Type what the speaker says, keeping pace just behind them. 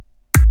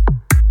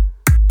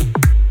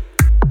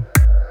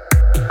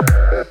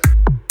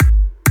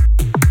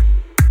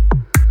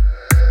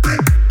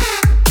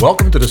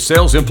Welcome to the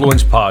Sales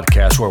Influence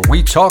Podcast, where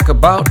we talk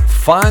about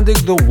finding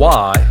the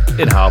why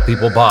in how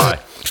people buy.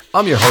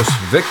 I'm your host,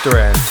 Victor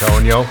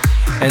Antonio,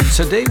 and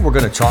today we're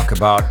going to talk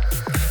about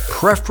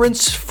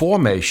preference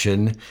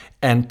formation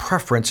and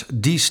preference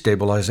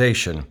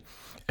destabilization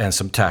and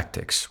some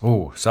tactics.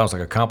 Ooh, sounds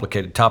like a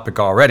complicated topic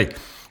already.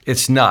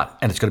 It's not,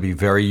 and it's going to be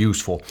very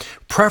useful.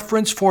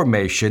 Preference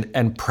formation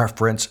and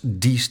preference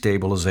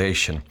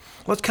destabilization.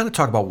 Let's kind of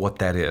talk about what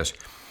that is.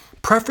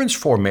 Preference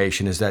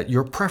formation is that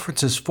your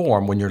preferences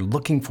form when you're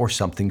looking for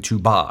something to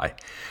buy.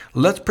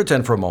 Let's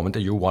pretend for a moment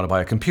that you want to buy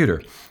a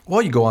computer.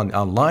 Well, you go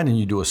online and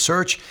you do a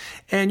search,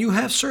 and you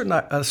have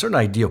a certain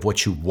idea of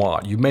what you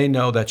want. You may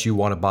know that you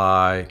want to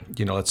buy,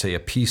 let's say a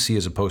PC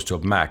as opposed to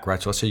a Mac,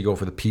 right? So let's say you go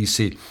for the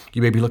PC.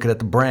 You may be looking at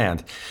the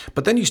brand,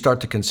 but then you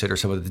start to consider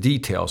some of the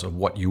details of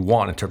what you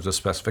want in terms of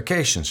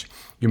specifications.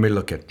 You may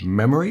look at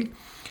memory,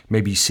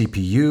 maybe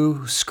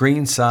CPU,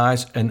 screen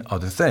size, and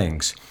other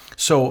things.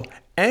 So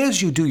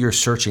as you do your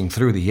searching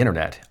through the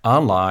internet,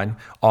 online,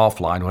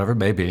 offline, whatever it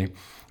may be,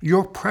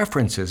 your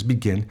preferences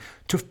begin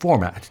to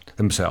format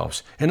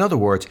themselves. In other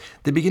words,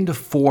 they begin to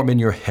form in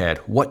your head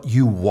what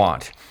you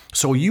want.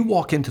 So you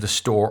walk into the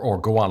store or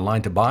go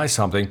online to buy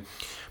something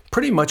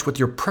pretty much with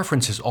your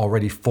preferences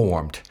already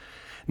formed.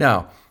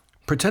 Now,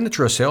 pretend that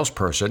you're a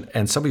salesperson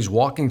and somebody's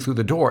walking through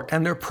the door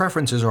and their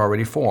preferences are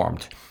already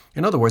formed.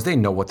 In other words, they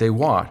know what they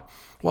want.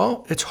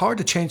 Well, it's hard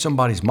to change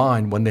somebody's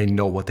mind when they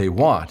know what they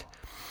want.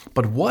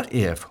 But what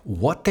if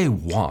what they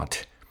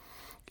want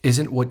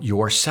isn't what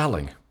you're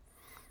selling?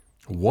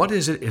 What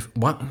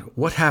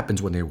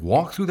happens when they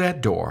walk through that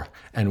door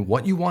and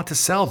what you want to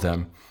sell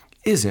them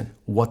isn't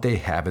what they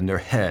have in their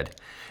head?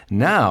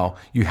 Now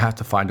you have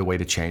to find a way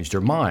to change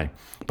their mind.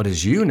 But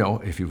as you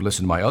know, if you've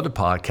listened to my other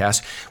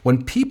podcasts,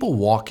 when people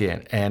walk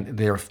in and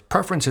their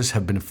preferences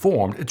have been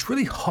formed, it's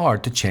really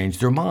hard to change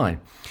their mind.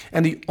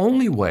 And the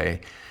only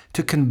way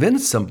to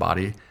convince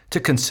somebody to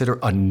consider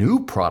a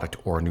new product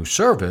or a new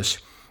service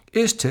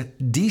is to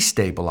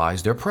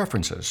destabilize their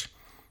preferences.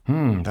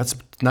 That's a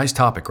nice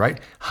topic, right?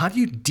 How do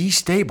you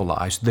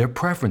destabilize their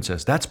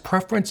preferences? That's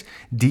preference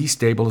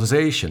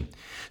destabilization.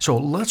 So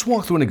let's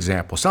walk through an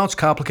example. Sounds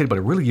complicated, but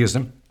it really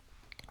isn't.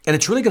 And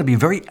it's really going to be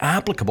very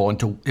applicable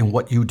in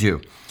what you do.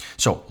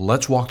 So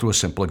let's walk through a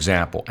simple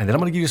example. And then I'm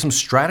going to give you some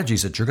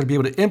strategies that you're going to be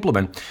able to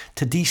implement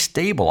to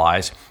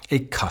destabilize a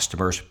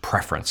customer's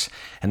preference.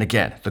 And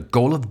again, the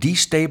goal of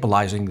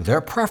destabilizing their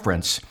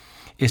preference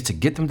is to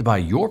get them to buy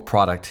your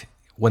product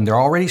when they're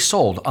already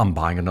sold on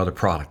buying another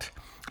product.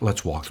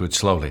 Let's walk through it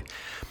slowly.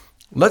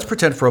 Let's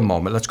pretend for a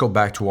moment, let's go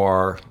back to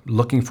our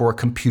looking for a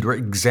computer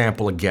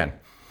example again.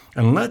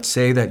 And let's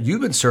say that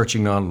you've been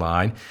searching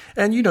online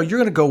and you're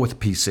going to go with a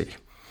PC.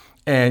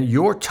 And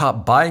your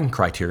top buying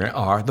criteria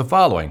are the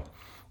following.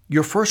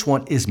 Your first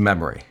one is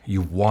memory.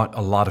 You want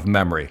a lot of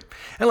memory.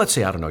 And let's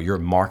say, you're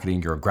in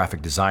marketing, you're a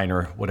graphic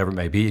designer, whatever it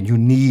may be, and you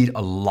need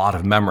a lot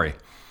of memory.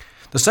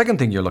 The second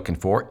thing you're looking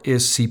for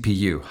is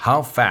CPU.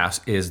 How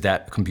fast is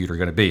that computer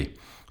going to be?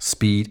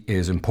 Speed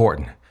is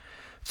important.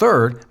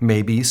 Third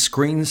may be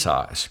screen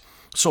size.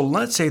 So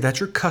let's say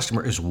that your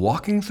customer is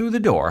walking through the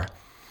door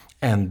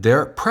and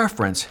their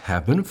preference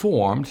have been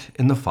formed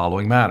in the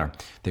following manner.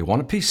 They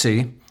want a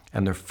PC,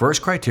 and their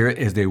first criteria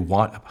is they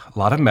want a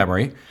lot of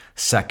memory.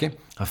 Second,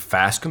 a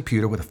fast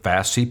computer with a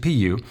fast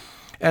CPU.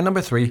 And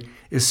number three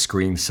is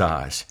screen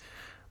size.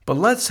 But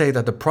let's say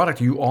that the product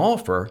you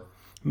offer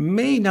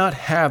may not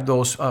have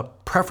those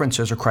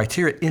preferences or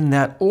criteria in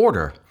that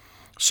order.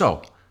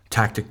 So,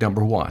 tactic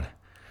number one,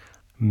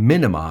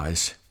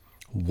 minimize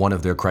one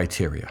of their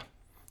criteria.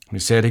 Let me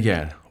say it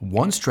again.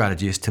 One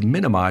strategy is to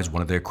minimize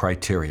one of their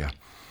criteria.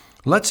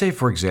 Let's say,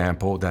 for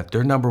example, that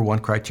their number one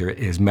criteria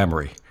is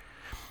memory.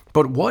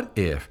 But what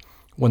if,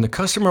 when the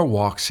customer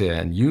walks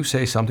in, you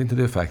say something to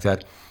the effect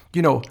that,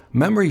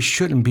 memory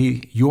shouldn't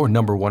be your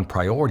number one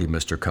priority,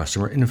 Mr.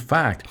 Customer. In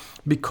fact,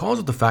 because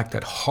of the fact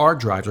that hard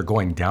drives are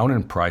going down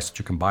in price, that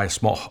you can buy a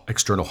small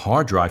external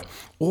hard drive,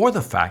 or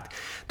the fact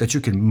that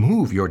you can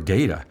move your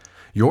data,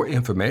 your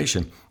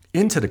information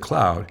into the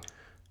cloud,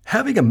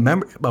 having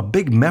a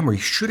big memory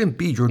shouldn't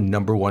be your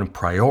number one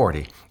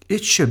priority.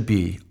 It should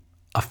be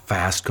a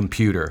fast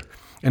computer.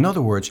 In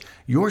other words,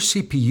 your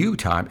CPU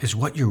time is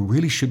what you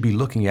really should be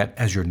looking at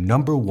as your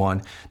number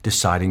one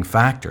deciding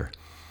factor.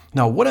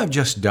 Now, what I've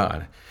just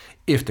done,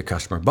 if the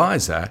customer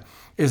buys that,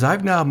 is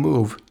I've now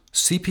moved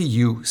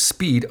CPU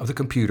speed of the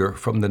computer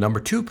from the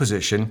number two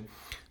position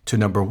to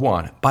number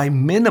one by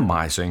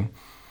minimizing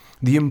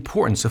the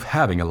importance of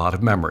having a lot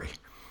of memory.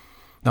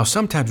 Now,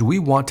 sometimes we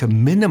want to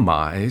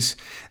minimize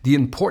the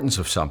importance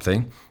of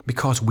something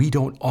because we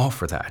don't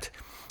offer that.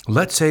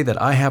 Let's say that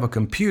I have a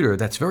computer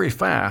that's very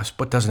fast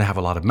but doesn't have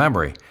a lot of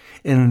memory.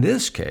 In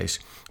this case,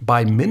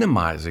 by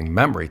minimizing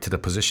memory to the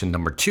position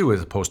number two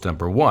as opposed to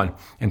number one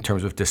in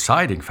terms of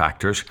deciding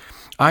factors,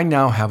 I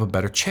now have a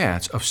better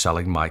chance of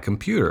selling my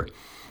computer.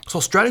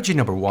 So strategy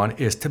number one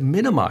is to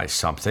minimize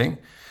something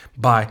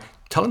by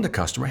telling the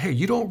customer, hey,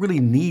 you don't really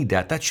need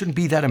that. That shouldn't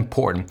be that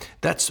important.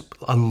 That's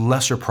a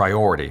lesser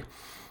priority.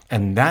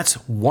 And that's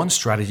one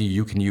strategy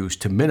you can use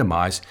to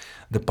minimize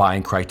the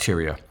buying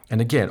criteria. And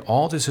again,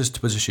 all this is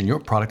to position your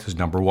product as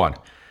number one.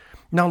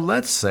 Now,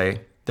 let's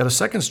say that a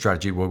second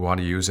strategy we want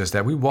to use is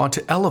that we want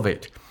to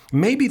elevate.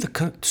 Maybe the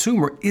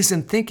consumer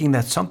isn't thinking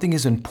that something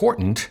is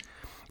important,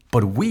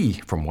 but we,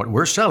 from what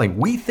we're selling,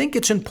 we think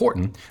it's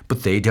important,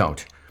 but they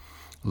don't.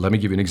 Let me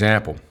give you an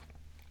example.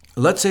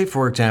 Let's say,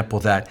 for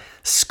example, that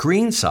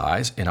screen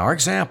size in our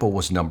example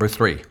was number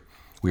 3.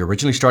 We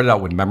originally started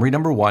out with memory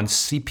number 1,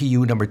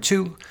 CPU number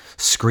 2,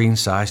 screen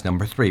size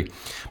number 3.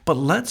 But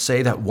let's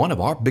say that one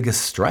of our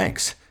biggest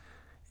strengths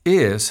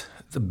is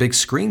the big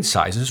screen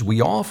sizes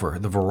we offer,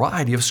 the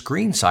variety of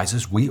screen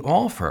sizes we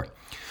offer.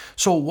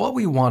 So what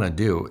we want to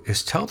do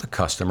is tell the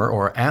customer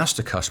or ask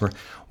the customer,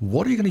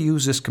 what are you going to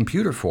use this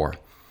computer for?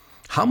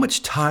 How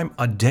much time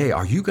a day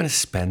are you going to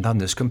spend on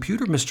this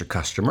computer, Mr.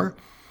 Customer?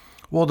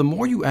 Well, the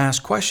more you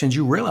ask questions,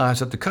 you realize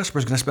that the customer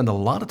is going to spend a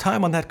lot of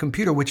time on that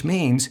computer, which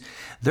means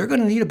they're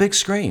going to need a big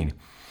screen.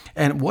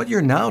 And what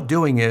you're now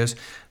doing is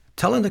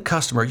telling the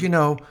customer,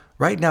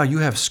 right now you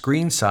have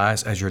screen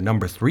size as your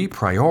number 3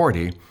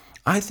 priority.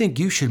 I think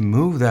you should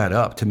move that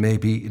up to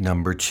maybe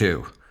number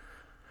 2.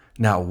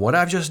 Now, what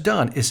I've just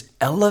done is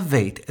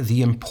elevate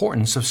the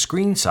importance of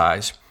screen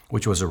size,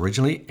 which was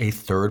originally a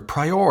 3rd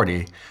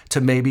priority, to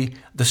maybe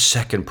the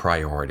 2nd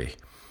priority.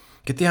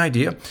 Get the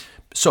idea?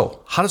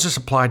 So, how does this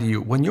apply to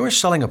you? When you're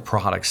selling a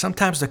product,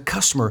 sometimes the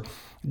customer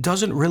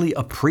doesn't really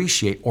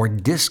appreciate or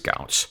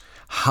discounts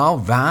how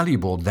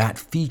valuable that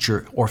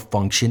feature or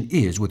function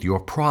is with your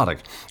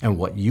product. And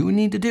what you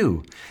need to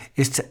do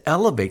is to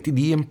elevate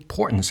the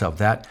importance of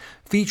that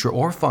feature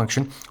or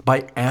function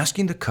by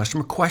asking the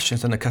customer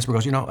questions. And the customer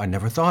goes, I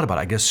never thought about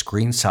it. I guess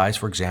screen size,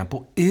 for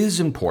example, is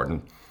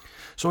important.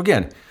 So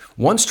again,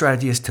 one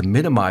strategy is to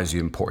minimize the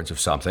importance of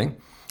something,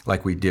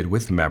 like we did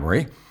with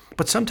memory.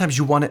 But sometimes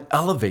you want to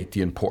elevate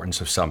the importance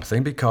of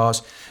something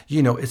because,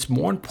 it's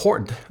more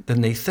important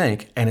than they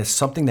think, and it's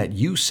something that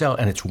you sell,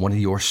 and it's one of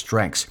your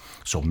strengths.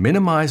 So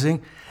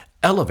minimizing,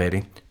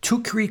 elevating,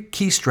 2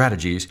 key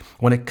strategies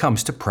when it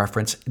comes to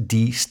preference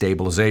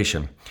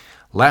destabilization.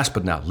 Last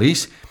but not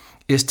least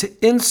is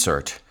to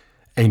insert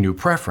a new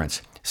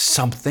preference,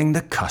 something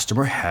the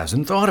customer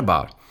hasn't thought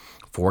about.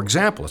 For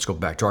example, let's go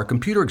back to our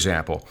computer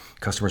example.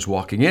 Customers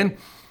walking in.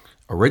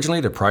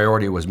 Originally, the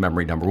priority was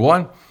memory number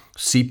 1.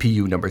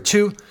 CPU number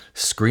 2,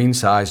 screen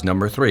size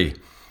number 3.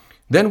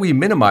 Then we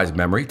minimize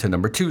memory to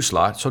number 2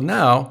 slot. So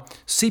now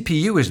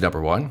CPU is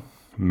number 1,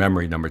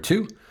 memory number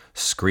 2,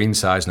 screen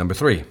size number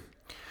 3.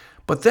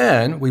 But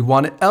then we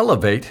want to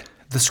elevate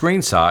the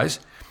screen size,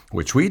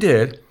 which we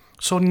did.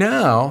 So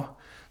now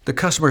the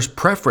customer's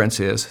preference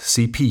is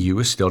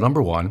CPU is still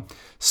number 1,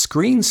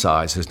 screen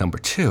size is number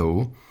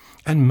 2,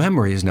 and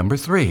memory is number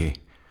 3.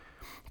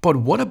 But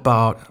what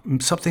about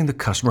something the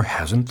customer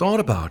hasn't thought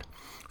about?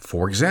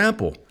 For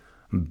example,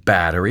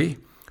 battery,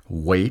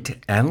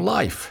 weight, and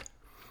life.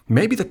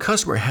 Maybe the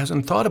customer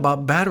hasn't thought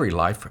about battery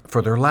life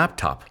for their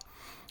laptop.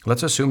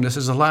 Let's assume this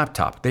is a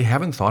laptop. They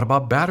haven't thought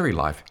about battery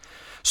life.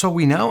 So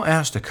we now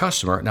ask the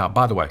customer, now,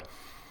 by the way,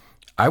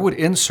 I would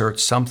insert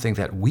something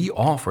that we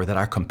offer that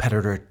our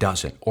competitor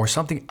doesn't, or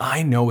something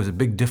I know is a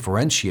big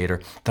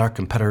differentiator that our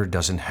competitor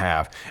doesn't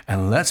have.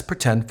 And let's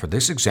pretend for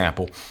this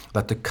example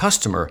that the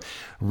customer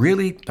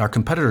our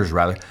competitors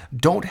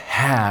don't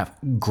have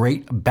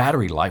great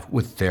battery life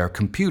with their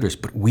computers,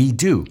 but we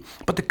do.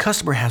 But the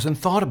customer hasn't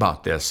thought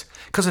about this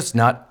because it's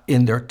not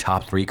in their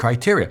top 3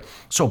 criteria.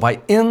 So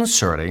by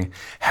inserting,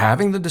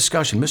 having the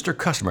discussion, Mr.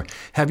 Customer,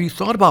 have you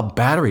thought about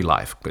battery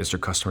life? Mr.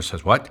 Customer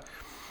says, what?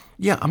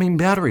 Yeah,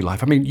 battery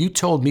life. You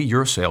told me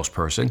you're a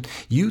salesperson.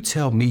 You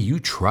tell me you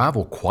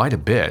travel quite a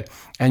bit.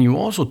 And you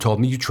also told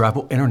me you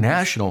travel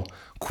international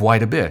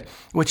quite a bit,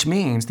 which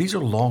means these are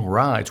long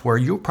rides where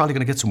you're probably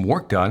going to get some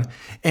work done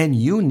and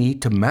you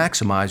need to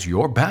maximize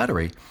your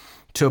battery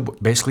to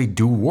basically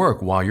do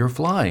work while you're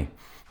flying.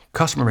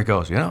 Customer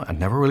goes, I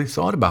never really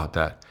thought about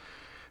that.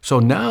 So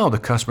now the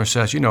customer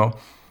says,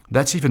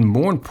 that's even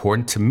more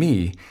important to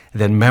me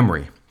than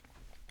memory.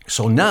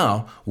 So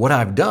now what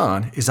I've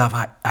done is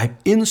I've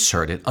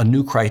inserted a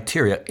new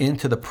criteria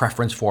into the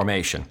preference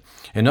formation.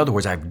 In other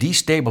words, I've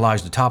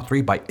destabilized the top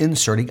 3 by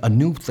inserting a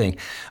new thing,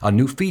 a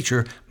new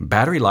feature,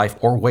 battery life,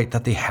 or weight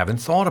that they haven't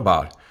thought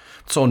about.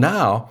 So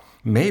now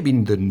maybe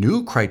the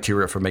new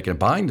criteria for making a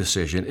buying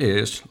decision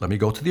is, let me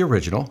go to the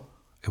original.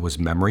 It was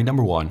memory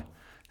number 1,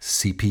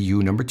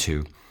 CPU number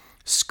 2,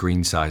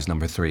 screen size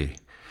number 3.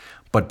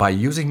 But by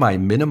using my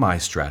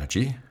minimize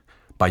strategy,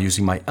 by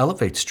using my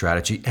elevate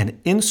strategy and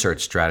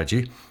insert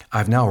strategy,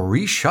 I've now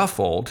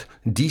reshuffled,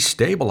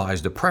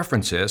 destabilized the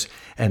preferences,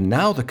 and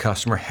now the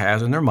customer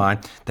has in their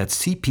mind that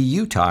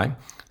CPU time,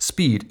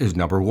 speed is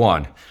number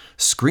 1,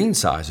 screen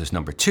size is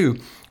number 2,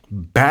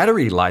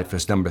 battery life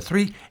is number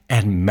 3,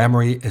 and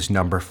memory is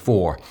number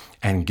 4.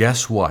 And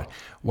guess what?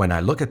 When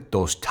I look at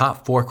those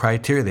top 4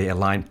 criteria, they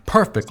align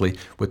perfectly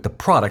with the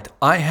product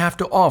I have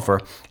to offer,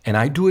 and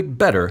I do it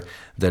better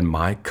than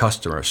my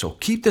customer. So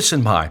keep this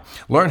in mind.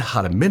 Learn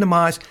how to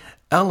minimize,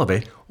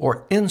 elevate,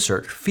 or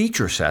insert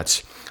feature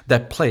sets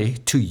that play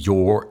to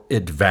your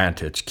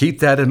advantage. Keep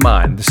that in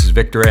mind. This is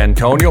Victor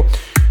Antonio.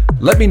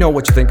 Let me know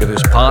what you think of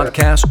this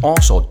podcast.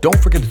 Also,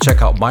 don't forget to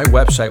check out my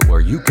website where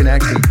you can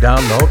actually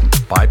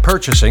download, by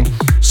purchasing,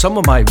 some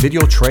of my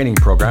video training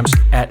programs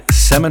at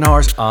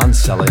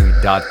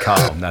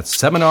seminarsonselling.com. That's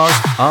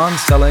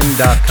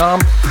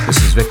seminarsonselling.com.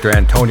 This is Victor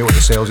Antonio with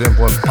the Sales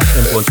Influence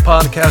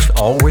Podcast,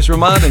 always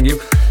reminding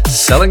you,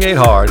 selling ain't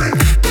hard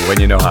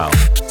when you know how.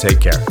 Take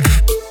care.